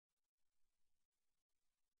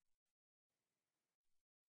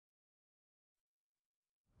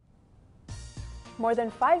More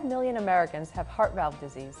than 5 million Americans have heart valve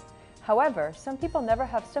disease. However, some people never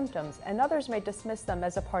have symptoms, and others may dismiss them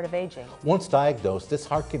as a part of aging. Once diagnosed, this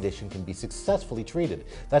heart condition can be successfully treated.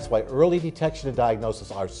 That's why early detection and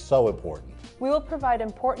diagnosis are so important. We will provide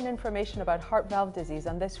important information about heart valve disease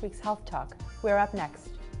on this week's Health Talk. We're up next.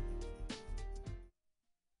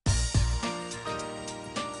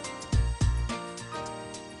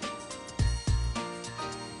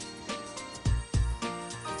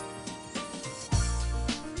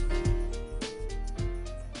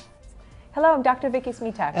 Hello, I'm Dr. Vicky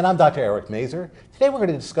Smitak. And I'm Dr. Eric Mazer. Today we're going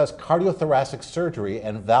to discuss cardiothoracic surgery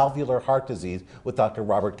and valvular heart disease with Dr.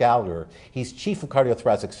 Robert Gallagher. He's Chief of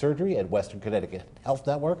Cardiothoracic Surgery at Western Connecticut Health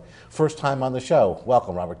Network. First time on the show.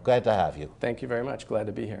 Welcome, Robert. Glad to have you. Thank you very much. Glad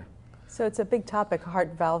to be here. So it's a big topic,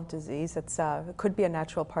 heart valve disease. It could be a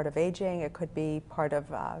natural part of aging. It could be part of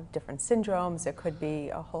different syndromes. It could be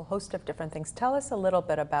a whole host of different things. Tell us a little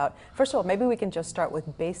bit about, first of all, maybe we can just start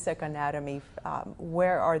with basic anatomy.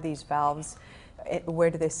 Where are these valves? Where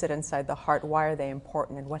do they sit inside the heart? Why are they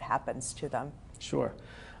important, and what happens to them? Sure.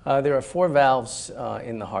 There are 4 valves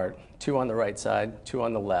in the heart, 2 on the right side, 2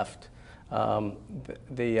 on the left.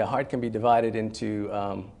 The heart can be divided into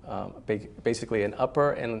basically an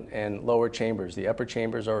upper and lower chambers. The upper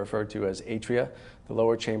chambers are referred to as atria. The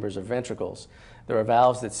lower chambers are ventricles. There are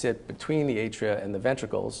valves that sit between the atria and the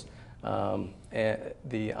ventricles. On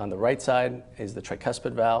the right side is the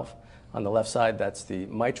tricuspid valve. On the left side, that's the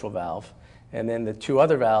mitral valve. And then the 2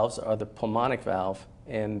 other valves are the pulmonic valve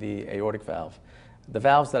and the aortic valve. The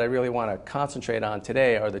valves that I really want to concentrate on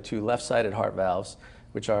today are the 2 left-sided heart valves,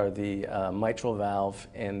 which are the mitral valve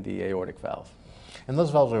and the aortic valve. And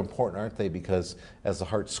those valves are important, aren't they? Because as the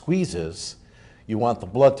heart squeezes, you want the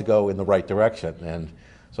blood to go in the right direction. And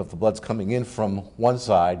so if the blood's coming in from one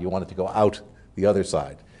side, you want it to go out the other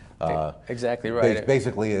side. Exactly right.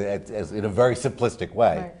 Basically, as in a very simplistic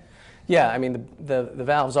way. Right. Yeah, I mean, the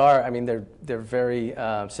valves are, I mean, they're very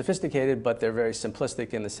sophisticated, but they're very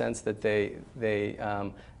simplistic in the sense that they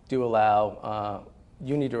do allow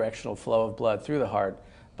unidirectional flow of blood through the heart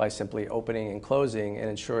by simply opening and closing and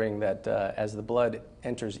ensuring that as the blood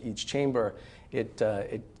enters each chamber, it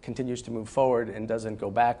continues to move forward and doesn't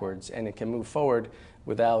go backwards, and it can move forward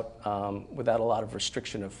without a lot of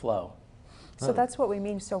restriction of flow. So that's what we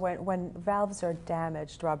mean. So when valves are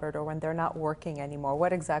damaged, Robert, or when they're not working anymore,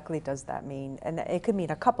 what exactly does that mean? And it could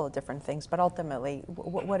mean a couple of different things, but ultimately,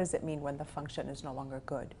 what does it mean when the function is no longer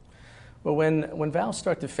good? Well, when valves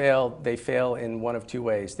start to fail, they fail in one of 2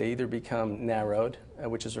 ways. They either become narrowed,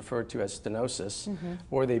 which is referred to as stenosis,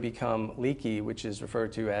 or they become leaky, which is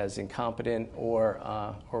referred to as incompetent or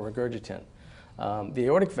regurgitant. The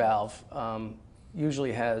aortic valve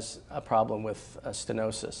usually has a problem with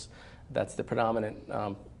stenosis. That's the predominant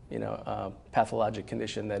pathologic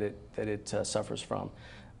condition that it suffers from.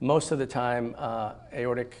 Most of the time,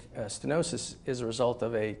 aortic stenosis is a result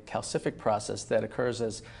of a calcific process that occurs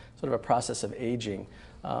as sort of a process of aging.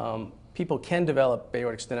 People can develop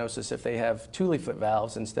aortic stenosis if they have 2 leaflet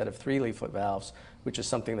valves instead of 3 leaflet valves, which is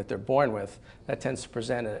something that they're born with. That tends to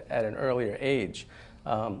present at an earlier age.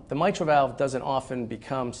 The mitral valve doesn't often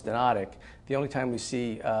become stenotic. The only time we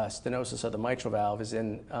see stenosis of the mitral valve is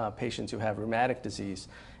in patients who have rheumatic disease.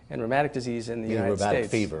 And rheumatic disease in the United States.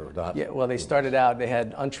 Rheumatic fever, not. Yeah, well, they started out, they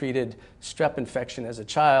had untreated strep infection as a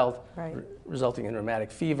child, right, resulting in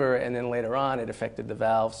rheumatic fever, and then later on it affected the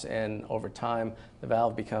valves, and over time the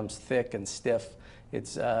valve becomes thick and stiff.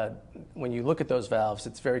 It's when you look at those valves,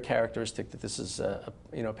 it's very characteristic that this is a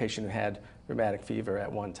patient who had rheumatic fever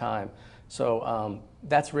at one time. So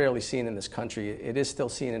that's rarely seen in this country. It is still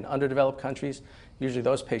seen in underdeveloped countries. Usually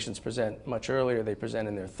those patients present much earlier. They present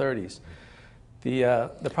in their 30s.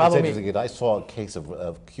 The problem is, I saw a case of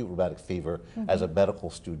acute rheumatic fever as a medical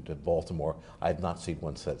student in Baltimore. I have not seen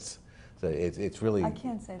one since. So it's really. I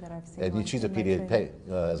can't say that I've seen and one. She's as a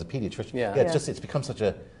pediatrician. Yeah. It's become such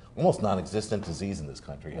a almost non-existent disease in this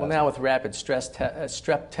country. Well, now with rapid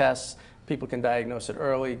strep tests, people can diagnose it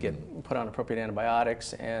early, get put on appropriate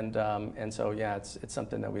antibiotics, and so yeah, it's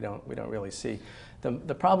something that we don't really see.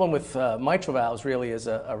 The problem with mitral valves really is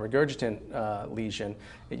a regurgitant lesion.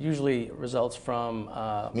 It usually results from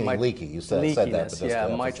leaky. You said that. But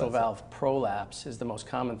yeah, mitral valve prolapse is the most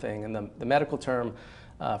common thing, and the medical term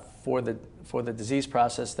for the disease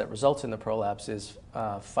process that results in the prolapse is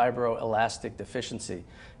fibroelastic deficiency.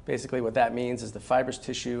 Basically, what that means is the fibrous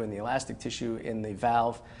tissue and the elastic tissue in the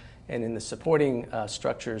valve and in the supporting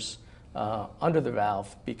structures under the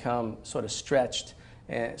valve become sort of stretched,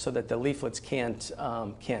 so that the leaflets can't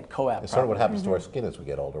coap. It's sort of what happens to our skin as we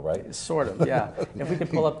get older, right? Sort of, yeah. If we could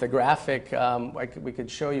pull up the graphic, we could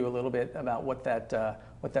show you a little bit about what that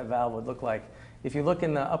valve would look like. If you look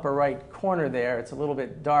in the upper right corner there, it's a little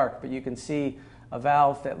bit dark, but you can see a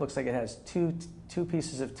valve that looks like it has two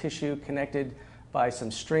pieces of tissue connected by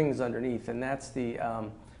some strings underneath, and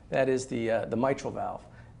that is the mitral valve.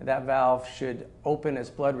 That valve should open as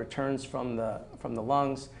blood returns from the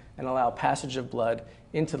lungs and allow passage of blood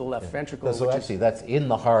into the left ventricle. So actually, that's in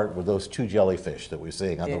the heart with those two jellyfish that we're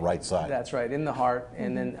seeing on the right side. That's right, in the heart,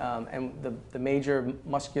 and then the major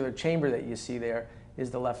muscular chamber that you see there is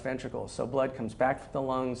the left ventricle. So blood comes back from the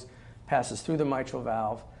lungs, passes through the mitral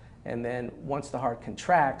valve, and then once the heart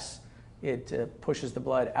contracts, it pushes the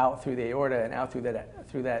blood out through the aorta and out through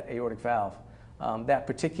that aortic valve. That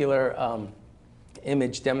particular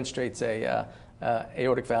image demonstrates a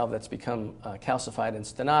aortic valve that's become calcified and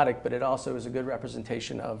stenotic, but it also is a good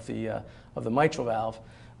representation of the mitral valve,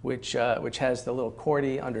 which has the little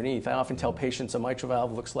chordie underneath. I often tell patients a mitral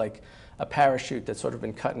valve looks like a parachute that's sort of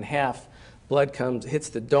been cut in half. Blood hits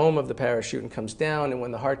the dome of the parachute and comes down, and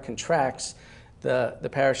when the heart contracts, the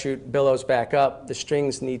parachute billows back up. The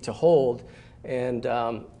strings need to hold, and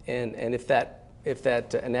if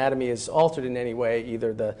that anatomy is altered in any way,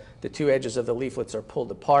 either the two edges of the leaflets are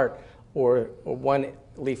pulled apart, or one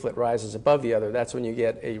leaflet rises above the other, that's when you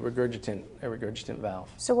get a regurgitant valve.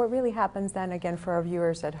 So what really happens then, again, for our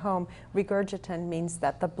viewers at home, regurgitant means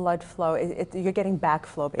that the blood flow, you're getting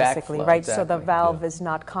backflow basically, backflow, right? exactly. So the valve is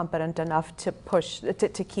not competent enough to push,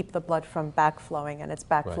 to keep the blood from backflowing, and it's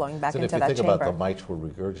backflowing back into that chamber. If you think about the mitral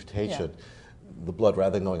regurgitation, the blood,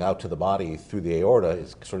 rather than going out to the body through the aorta,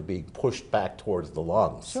 is sort of being pushed back towards the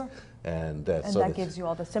lungs. Sure. And so that gives you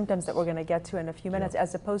all the symptoms that we're going to get to in a few minutes,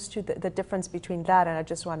 as opposed to the difference between that, and I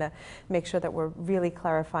just want to make sure that we're really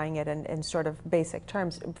clarifying it in sort of basic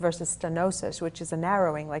terms, versus stenosis, which is a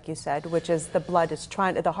narrowing, like you said, which is the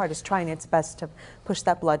heart is trying its best to push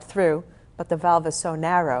that blood through, but the valve is so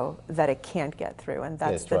narrow that it can't get through, and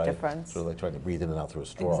that's the difference. Sort of like trying to breathe in and out through a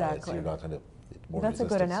straw. Exactly. So you're not going to. That's a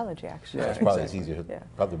good analogy, actually. Yeah, it's probably easier,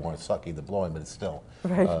 probably more sucky than blowing, but it's still.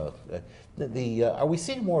 Right. Are we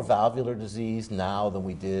seeing more valvular disease now than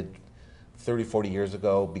we did 30, 40 years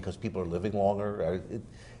ago because people are living longer?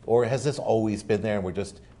 Or has this always been there and we're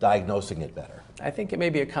just diagnosing it better? I think it may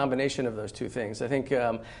be a combination of those two things. I think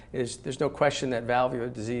there's no question that valvular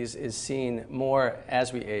disease is seen more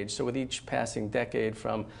as we age. So with each passing decade,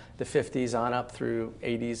 from the 50s on up through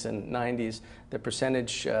 80s and 90s, the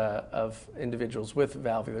percentage of individuals with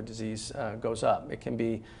valvular disease goes up. It can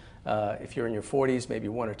be, if you're in your 40s, maybe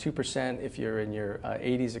 1 or 2%. If you're in your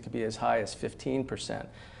 80s, it could be as high as 15%.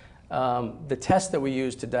 The tests that we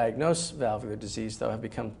use to diagnose valvular disease, though, have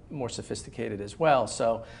become more sophisticated as well.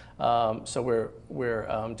 So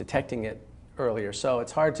we're detecting it earlier. So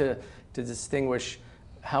it's hard to distinguish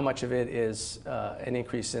how much of it is an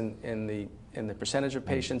increase in the percentage of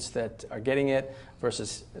patients that are getting it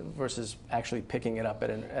versus actually picking it up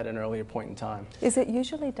at an earlier point in time. Is it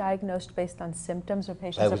usually diagnosed based on symptoms or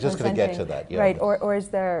patients I was just going to get to that, yeah. Right, or is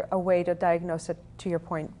there a way to diagnose it, to your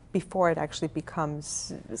point, before it actually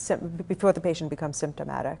becomes, before the patient becomes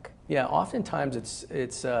symptomatic? Yeah, oftentimes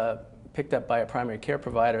it's picked up by a primary care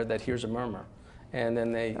provider that hears a murmur, and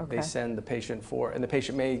then they send the patient and the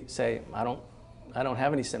patient may say, I don't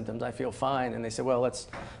have any symptoms, I feel fine, and they say, well, let's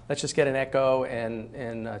just get an echo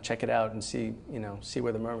and check it out and see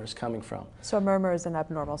where the murmur is coming from. So a murmur is an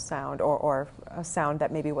abnormal sound, or a sound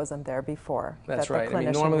that maybe wasn't there before. That's right. I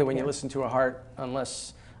mean, normally when you listen to a heart,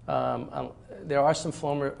 unless there are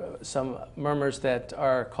some murmurs that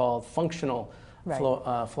are called functional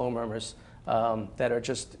flow murmurs that are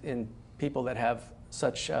just in people that have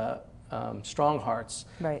such strong hearts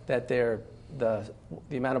that the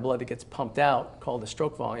amount of blood that gets pumped out, called the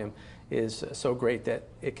stroke volume, is so great that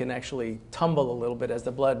it can actually tumble a little bit as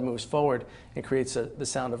the blood moves forward and creates the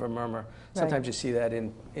sound of a murmur. Sometimes you see that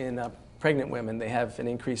in pregnant women. They have an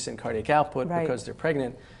increase in cardiac output because they're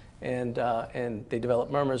pregnant, and they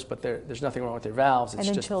develop murmurs, but there's nothing wrong with their valves. It's and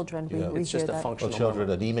in just, children, it's just a functional children,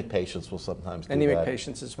 murmur. anemic patients will sometimes do anemic that.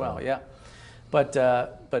 patients as well, yeah. But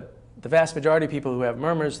the vast majority of people who have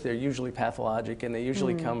murmurs, they're usually pathologic, and they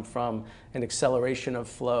usually come from an acceleration of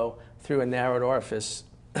flow through a narrowed orifice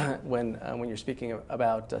when you're speaking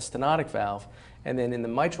about a stenotic valve. And then in the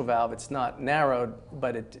mitral valve, it's not narrowed,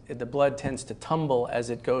 but the blood tends to tumble as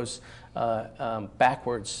it goes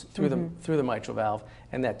backwards through the mitral valve.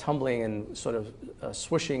 And that tumbling and sort of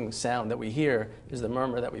swooshing sound that we hear is the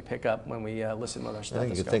murmur that we pick up when we listen with our stethoscope. I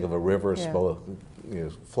think you could think of a river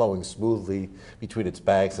flowing smoothly between its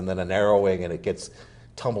banks, and then a narrowing, and it gets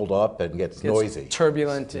tumbled up and gets noisy.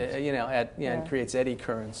 Turbulent, and creates eddy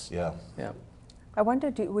currents. Yeah. Yeah. I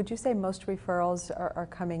wonder, would you say most referrals are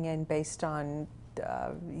coming in based on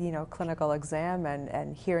clinical exam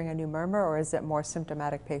and hearing a new murmur, or is it more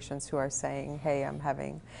symptomatic patients who are saying, hey, I'm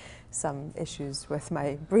having some issues with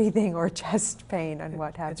my breathing or chest pain and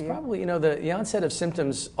what have you? It's probably, the onset of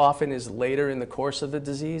symptoms often is later in the course of the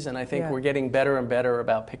disease, and I think we're getting better and better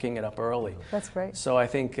about picking it up early. That's great. So I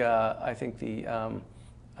think the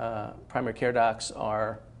primary care docs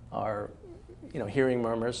are hearing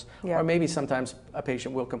murmurs, or maybe sometimes a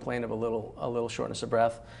patient will complain of a little shortness of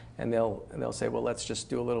breath, and they'll say, well, let's just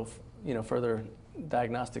do a little further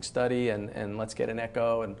diagnostic study and let's get an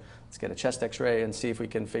echo and let's get a chest x-ray and see if we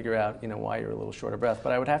can figure out why you're a little short of breath.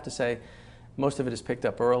 But I would have to say most of it is picked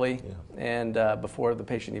up early and before the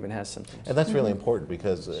patient even has symptoms. And that's really important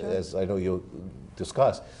because, as I know you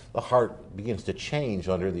discussed, the heart begins to change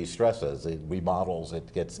under these stresses. It remodels,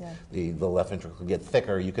 it gets, the left ventricle can get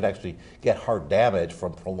thicker. You could actually get heart damage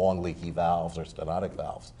from prolonged leaky valves or stenotic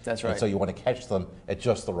valves. That's right. And so you want to catch them at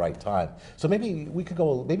just the right time. So maybe you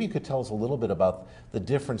could tell us a little bit about the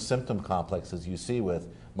different symptom complexes you see with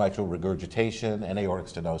mitral regurgitation and aortic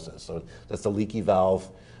stenosis. So that's the leaky valve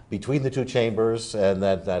between the two chambers, and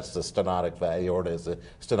that's the stenotic valve. Aorta is the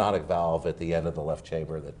stenotic valve at the end of the left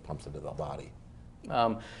chamber that pumps into the body.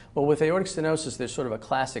 Well, with aortic stenosis, there's sort of a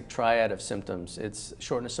classic triad of symptoms. It's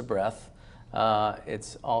shortness of breath.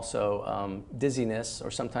 It's also dizziness,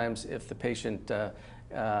 or sometimes if the patient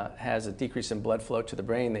has a decrease in blood flow to the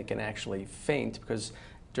brain, they can actually faint because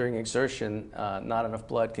during exertion, not enough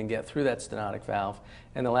blood can get through that stenotic valve.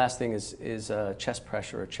 And the last thing is chest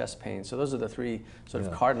pressure or chest pain. So those are the three sort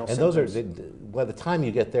of cardinal symptoms. And those are, by the time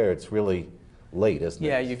you get there, it's really late, isn't it?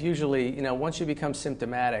 Yeah, you've usually, once you become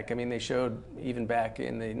symptomatic, I mean, they showed even back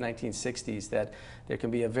in the 1960s that there can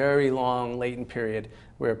be a very long latent period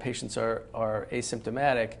where patients are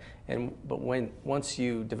asymptomatic, but once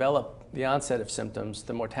you develop the onset of symptoms,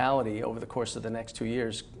 the mortality over the course of the next 2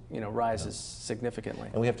 years, rises significantly.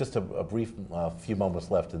 And we have just a brief few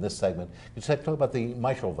moments left in this segment. You said talk about the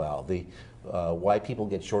mitral valve, why people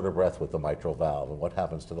get shorter breath with the mitral valve, and what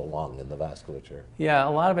happens to the lung and the vasculature. Yeah,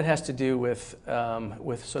 a lot of it has to do with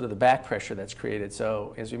sort of the back pressure that's created.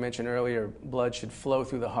 So, as we mentioned earlier, blood should flow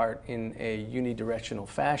through the heart in a unidirectional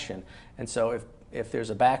fashion, and so if there's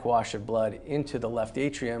a backwash of blood into the left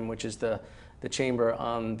atrium, which is the chamber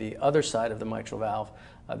on the other side of the mitral valve,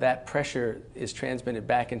 that pressure is transmitted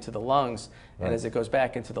back into the lungs, and as it goes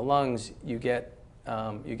back into the lungs, you get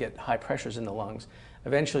high pressures in the lungs.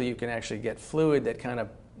 Eventually, you can actually get fluid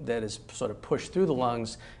that is sort of pushed through the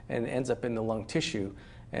lungs and ends up in the lung tissue,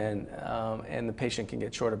 and the patient can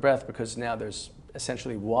get short of breath because now there's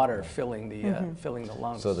essentially water filling the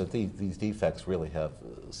lungs. So that these defects really have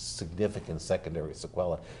significant secondary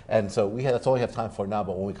sequelae. And so that's all we have time for now,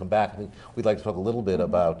 but when we come back, we'd like to talk a little bit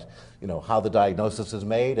about how the diagnosis is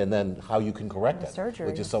made and then how you can correct it, surgery,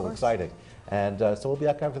 which is so exciting. And so we'll be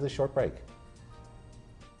back after this short break.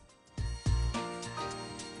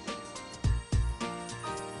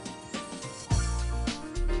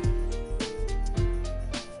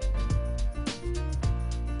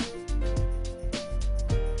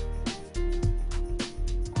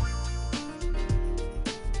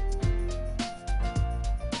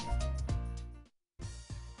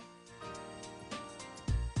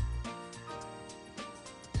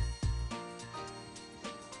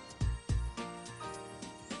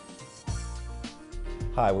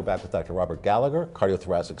 Hi, we're back with Dr. Robert Gallagher,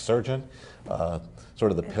 cardiothoracic surgeon,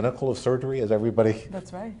 sort of the pinnacle of surgery, as everybody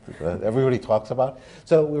everybody talks about.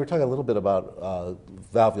 So we were talking a little bit about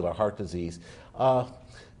valvular heart disease.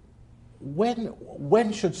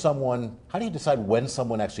 When should someone? How do you decide when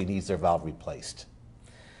someone actually needs their valve replaced?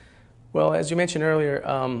 Well, as you mentioned earlier,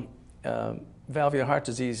 valvular heart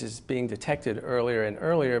disease is being detected earlier and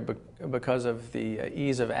earlier because of the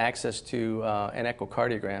ease of access to an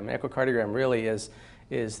echocardiogram. An echocardiogram really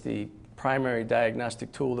is the primary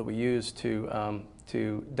diagnostic tool that we use to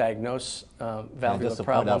diagnose valvular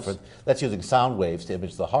problems. That's using sound waves to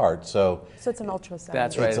image the heart. So it's an ultrasound.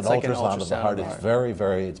 That's right. It's an like ultrasound of the heart. It's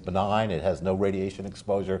very, it's benign. It has no radiation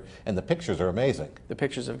exposure, and the pictures are amazing. The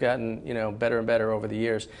pictures have gotten better and better over the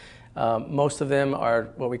years. Most of them are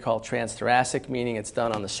what we call transthoracic, meaning it's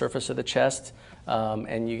done on the surface of the chest,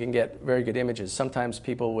 and you can get very good images. Sometimes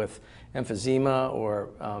people with emphysema or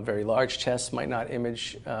very large chests might not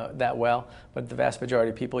image that well, but the vast majority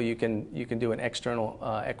of people you can do an external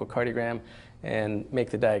echocardiogram and make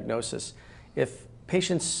the diagnosis. If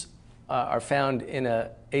patients are found in an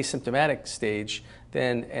asymptomatic stage,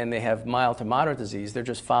 and they have mild to moderate disease, they're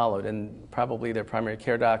just followed, and probably their primary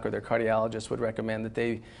care doc or their cardiologist would recommend that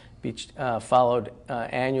they be followed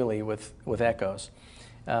annually with echoes.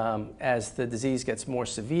 As the disease gets more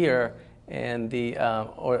severe and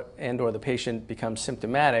or the patient becomes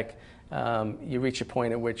symptomatic, you reach a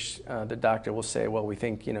point at which the doctor will say, well, we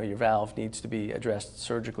think your valve needs to be addressed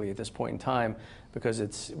surgically at this point in time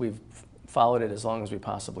because we've followed it as long as we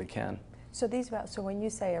possibly can. So these valves, so when you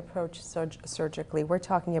say approach surgically, we're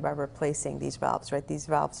talking about replacing these valves, right? These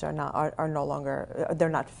valves are no longer, they're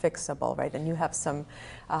not fixable, right? And you have some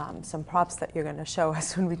props that you're going to show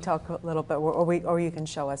us when we talk a little bit, or you can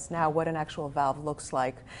show us now what an actual valve looks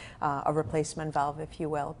like, a replacement valve, if you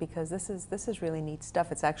will, because this is really neat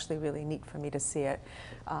stuff. It's actually really neat for me to see it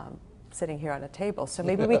sitting here on a table. So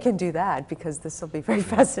maybe we can do that, because this will be very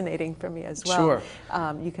fascinating for me as well. Sure.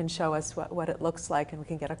 You can show us what it looks like, and we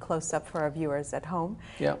can get a close-up for our viewers at home.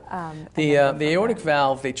 Yeah. The aortic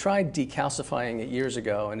valve, they tried decalcifying it years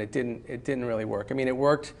ago, and it didn't really work. I mean, it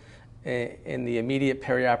worked in the immediate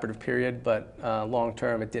perioperative period, but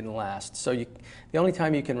long-term it didn't last. So the only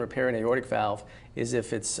time you can repair an aortic valve is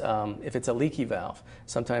if it's a leaky valve.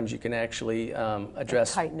 Sometimes you can actually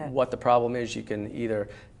address what the problem is. You can either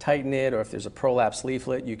tighten it, or if there's a prolapse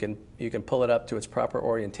leaflet, you can pull it up to its proper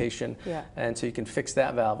orientation, and so you can fix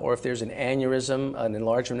that valve. Or if there's an aneurysm, an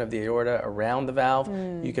enlargement of the aorta around the valve,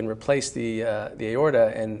 you can replace the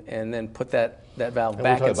aorta and then put that valve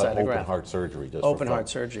back inside the graft. Open heart surgery. Open heart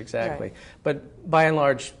surgery, exactly. Right. But by and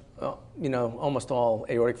large, almost all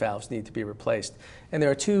aortic valves need to be replaced. And there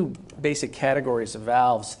are two basic categories of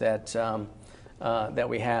valves that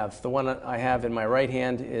we have. The one I have in my right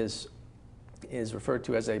hand is referred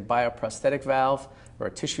to as a bioprosthetic valve or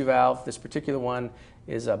a tissue valve. This particular one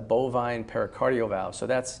is a bovine pericardial valve. So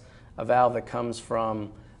that's a valve that comes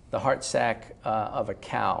from the heart sac of a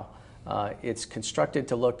cow. It's constructed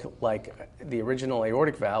to look like the original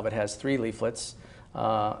aortic valve. It has 3 leaflets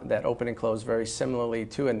that open and close very similarly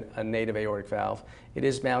to a native aortic valve. It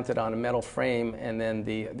is mounted on a metal frame, and then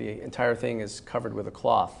the entire thing is covered with a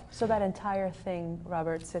cloth. So that entire thing,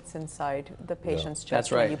 Robert, sits inside the patient's chest.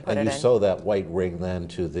 That's right. When you put and it you in. sew that white ring then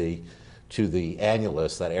to the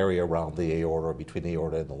annulus, that area around the aorta, between the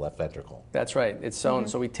aorta and the left ventricle. That's right. It's sewn.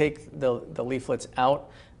 So we take the leaflets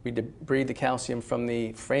out. We debride the calcium from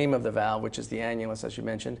the frame of the valve, which is the annulus, as you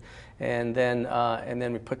mentioned, and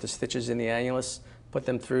then we put the stitches in the annulus, put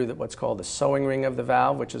them through what's called the sewing ring of the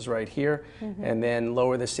valve, which is right here, and then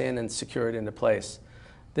lower this in and secure it into place.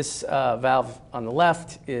 This valve on the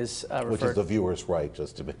left is which is the viewer's right,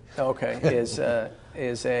 just to be. Okay,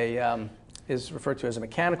 is referred to as a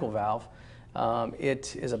mechanical valve.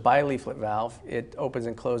 It is a bileaflet valve. It opens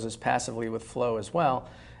and closes passively with flow as well,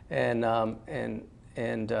 and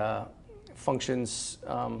functions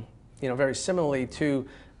very similarly to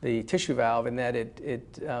the tissue valve in that it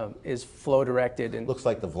is flow directed. And looks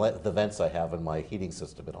like the vents I have in my heating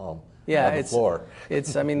system at home. Yeah, on the floor.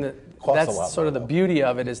 That's sort of the beauty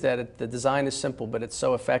of it, is that the design is simple, but it's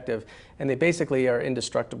so effective, and they basically are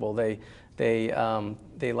indestructible. They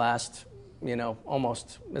last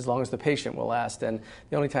almost as long as the patient will last, and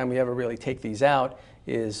the only time we ever really take these out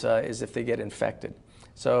is if they get infected.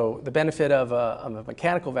 So the benefit of a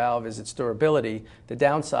mechanical valve is its durability. The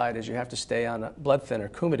downside is you have to stay on a blood thinner,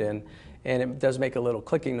 Coumadin, and it does make a little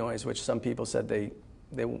clicking noise, which some people said they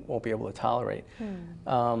won't be able to tolerate.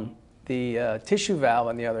 The tissue valve,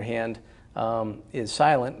 on the other hand, is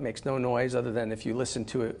silent, makes no noise other than if you listen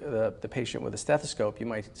to the patient with a stethoscope, you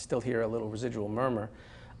might still hear a little residual murmur.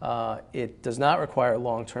 It does not require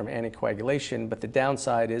long-term anticoagulation, but the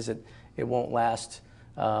downside is it won't last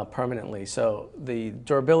permanently. So the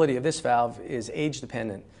durability of this valve is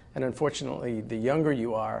age-dependent, and unfortunately, the younger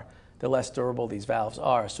you are, the less durable these valves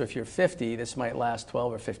are. So if you're 50, this might last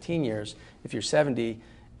 12 or 15 years. If you're 70,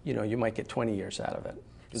 you might get 20 years out of it.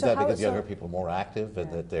 Is that because younger people are more active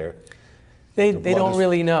and that they don't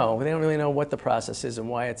really know. They don't really know what the process is and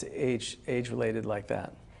why it's age-related like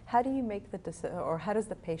that. How do you make the decision, or how does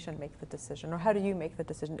the patient make the decision, or how do you make the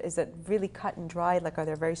decision? Is it really cut and dry? Like, are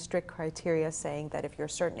there very strict criteria saying that if you're a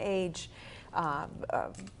certain age,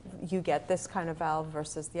 you get this kind of valve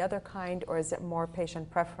versus the other kind, or is it more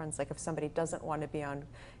patient preference? Like if somebody doesn't want to be on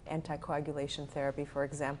anticoagulation therapy, for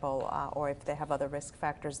example, or if they have other risk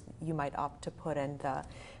factors, you might opt to put in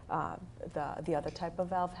the other type of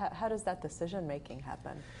valve. How does that decision making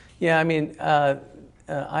happen? Yeah, I mean,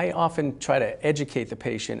 I often try to educate the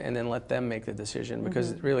patient and then let them make the decision,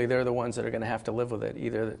 because really they're the ones that are going to have to live with it.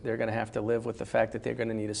 Either they're going to have to live with the fact that they're going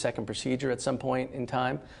to need a second procedure at some point in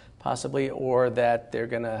time, possibly, or that they're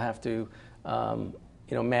going to have to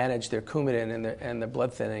manage their Coumadin and their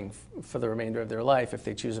blood thinning for the remainder of their life if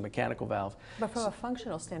they choose a mechanical valve. But from a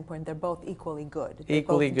functional standpoint, they're both equally good.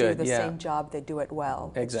 Equally they both good, do the yeah. same job, they do it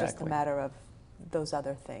well. Exactly. It's just a matter of those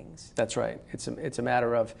other things. That's right. It's a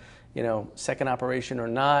matter of, second operation or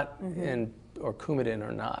not, or Coumadin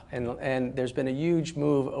or not. And there's been a huge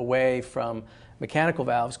move away from mechanical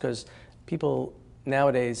valves because people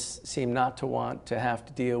nowadays seem not to want to have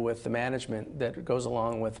to deal with the management that goes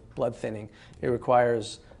along with blood thinning. It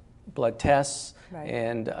requires blood tests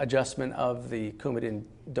and adjustment of the Coumadin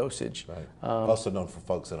dosage. Right. Also known for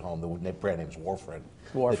folks at home, the brand name is warfarin.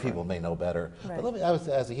 That people may know better. Right. But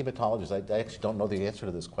as a hematologist, I actually don't know the answer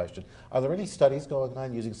to this question. Are there any studies going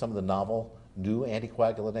on using some of the novel new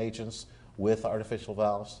anticoagulant agents with artificial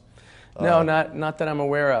valves? No, not that I'm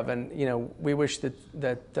aware of, and we wish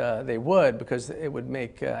that they would, because it would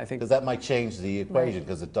make I think, because that might change the equation,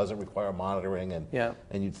 because it doesn't require monitoring, and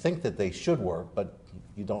you'd think that they should work, but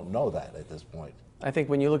you don't know that at this point. I think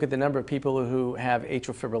when you look at the number of people who have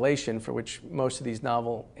atrial fibrillation, for which most of these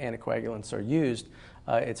novel anticoagulants are used,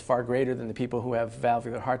 it's far greater than the people who have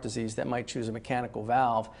valvular heart disease that might choose a mechanical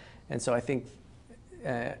valve, and so I think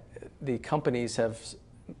the companies have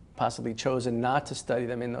possibly chosen not to study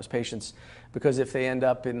them in those patients, because if they end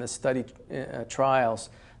up in the study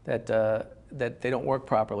trials that they don't work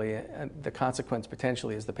properly, the consequence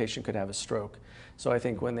potentially is the patient could have a stroke. So I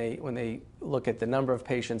think when they look at the number of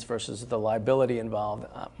patients versus the liability involved,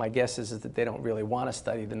 my guess is that they don't really want to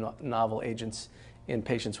study the novel agents in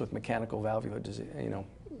patients with mechanical valvular disease,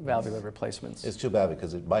 valvular replacements. It's too bad,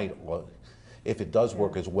 because it might, if it does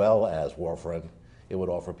work as well as warfarin, it would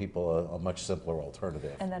offer people a much simpler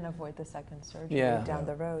alternative. And then avoid the second surgery down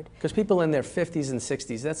the road. Because people in their 50s and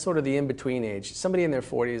 60s, that's sort of the in-between age. Somebody in their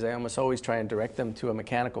 40s, I almost always try and direct them to a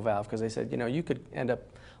mechanical valve, because they said, you could end up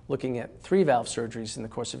looking at 3 valve surgeries in the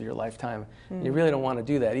course of your lifetime. You really don't want to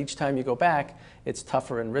do that. Each time you go back, it's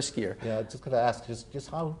tougher and riskier. Yeah, I'm just going to ask, just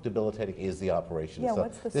how debilitating is the operation? Yeah,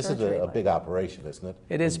 what's the This is surgery a like? big operation, isn't it?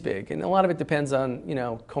 It is big, and a lot of it depends on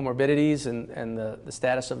comorbidities and the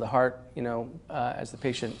status of the heart as the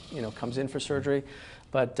patient comes in for surgery,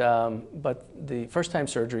 but the first time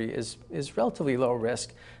surgery is relatively low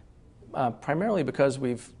risk, primarily because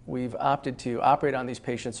we've opted to operate on these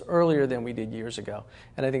patients earlier than we did years ago,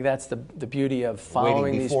 and I think that's the beauty of following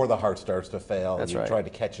Waiting before these. the heart starts to fail. That's and right. Try to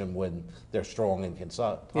catch them when they're strong and can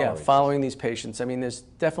tolerate. Yeah, following these patients. I mean, there's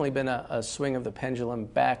definitely been a swing of the pendulum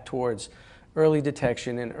back towards early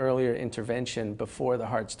detection and earlier intervention before the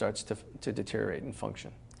heart starts to deteriorate and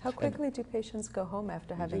function. How quickly do patients go home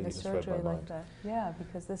after having a surgery like that? Yeah,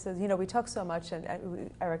 because this is, we talk so much, and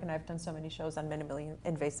Eric and I have done so many shows on minimally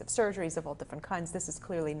invasive surgeries of all different kinds. This is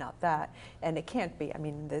clearly not that, and it can't be,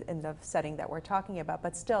 in the setting that we're talking about,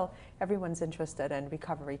 but still, everyone's interested in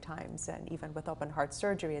recovery times, and even with open heart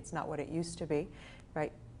surgery, it's not what it used to be,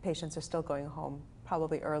 right? Patients are still going home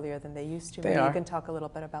probably earlier than they used to. They are. You can talk a little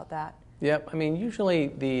bit about that. Yep, usually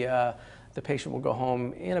the patient will go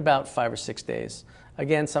home in about 5 or 6 days.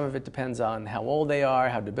 Again, some of it depends on how old they are,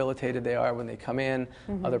 how debilitated they are when they come in,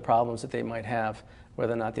 other problems that they might have,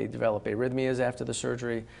 whether or not they develop arrhythmias after the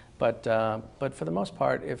surgery. But for the most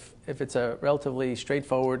part, if it's a relatively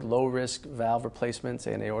straightforward, low-risk valve replacement,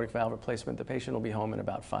 say an aortic valve replacement, the patient will be home in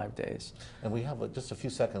about 5 days. And we have just a few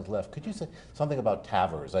seconds left. Could you say something about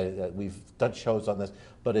TAVRs? We've done shows on this,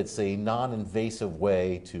 but it's a non-invasive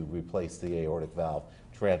way to replace the aortic valve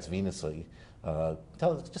transvenously.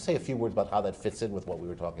 Just say a few words about how that fits in with what we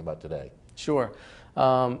were talking about today. Sure.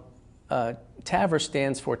 TAVR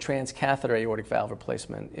stands for transcatheter aortic valve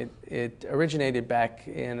replacement. It originated back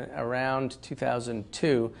in around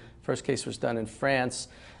 2002. First case was done in France,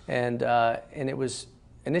 and it was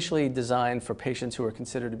initially designed for patients who are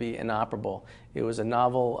considered to be inoperable. It was a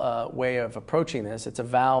novel way of approaching this. It's a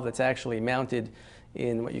valve that's actually mounted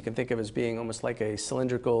in what you can think of as being almost like a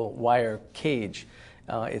cylindrical wire cage.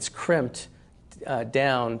 It's crimped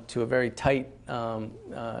down to a very tight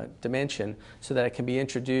dimension so that it can be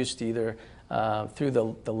introduced either through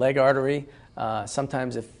the leg artery.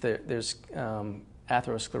 Sometimes if there's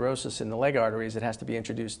atherosclerosis in the leg arteries, it has to be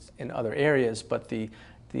introduced in other areas, but the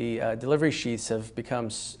delivery sheaths have become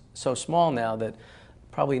so small now that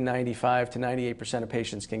probably 95 to 98% of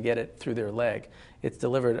patients can get it through their leg. It's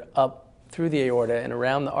delivered up through the aorta and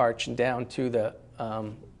around the arch and down to the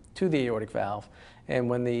aortic valve. And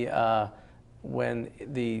when the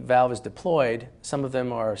valve is deployed, some of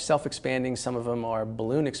them are self-expanding, some of them are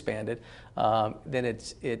balloon expanded, then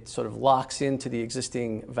it sort of locks into the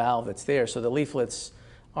existing valve that's there. So the leaflets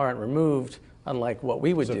aren't removed unlike what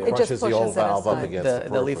we would So do. it crunches the pushes old it valve up aside. against The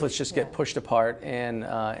periphery. leaflets just get pushed apart, and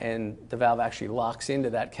the valve actually locks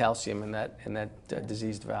into that calcium in that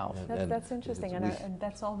diseased valve. That's interesting, we- and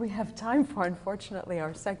that's all we have time for. Unfortunately,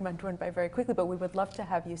 our segment went by very quickly, but we would love to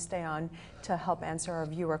have you stay on to help answer our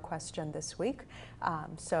viewer question this week.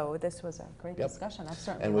 So this was a great discussion. I've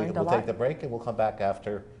certainly And learned a we'll lot. take the break, and we'll come back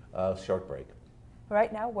after a short break.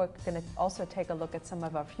 Right now, we're going to also take a look at some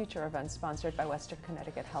of our future events sponsored by Western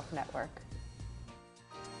Connecticut Health Network.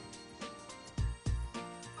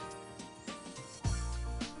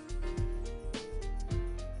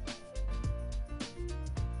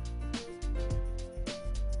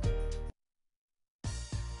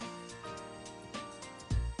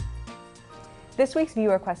 This week's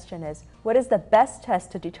viewer question is, what is the best test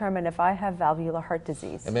to determine if I have valvular heart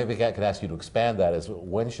disease? And maybe I could ask you to expand that as,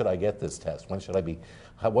 when should I get this test? When should I be,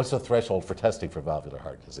 what's the threshold for testing for valvular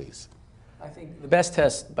heart disease? I think the best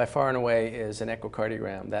test by far and away is an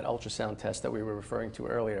echocardiogram, that ultrasound test that we were referring to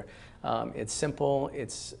earlier. It's simple,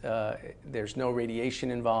 there's no radiation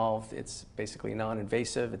involved, it's basically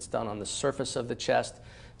non-invasive, it's done on the surface of the chest,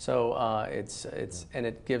 so and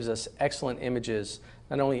it gives us excellent images,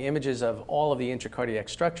 not only images of all of the intracardiac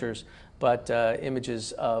structures, but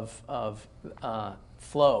images of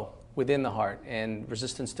flow within the heart and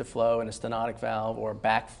resistance to flow in a stenotic valve or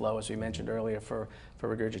backflow, as we mentioned earlier, for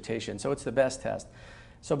regurgitation. So it's the best test.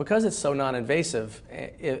 So because it's so non-invasive,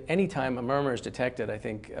 anytime a murmur is detected, I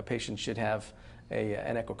think a patient should have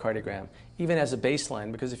an echocardiogram, even as a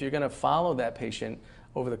baseline, because if you're going to follow that patient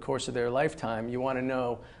over the course of their lifetime, you want to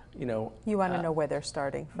know, You want to know where they're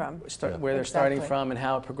starting from. Where they're starting from and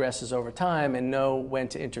how it progresses over time, and know when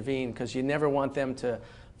to intervene, because you never want them to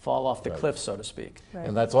fall off the cliff, so to speak. Right.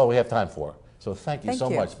 And that's all we have time for. So thank you Thank so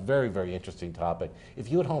you. much. Very, very interesting topic.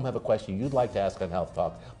 If you at home have a question you'd like to ask on Health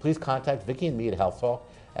Talk, please contact Vicki and me at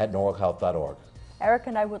HealthTalk@norwalkhealth.org. Eric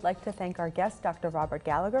and I would like to thank our guest, Dr. Robert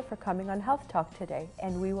Gallagher, for coming on Health Talk today,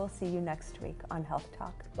 and we will see you next week on Health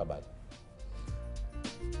Talk. Bye-bye.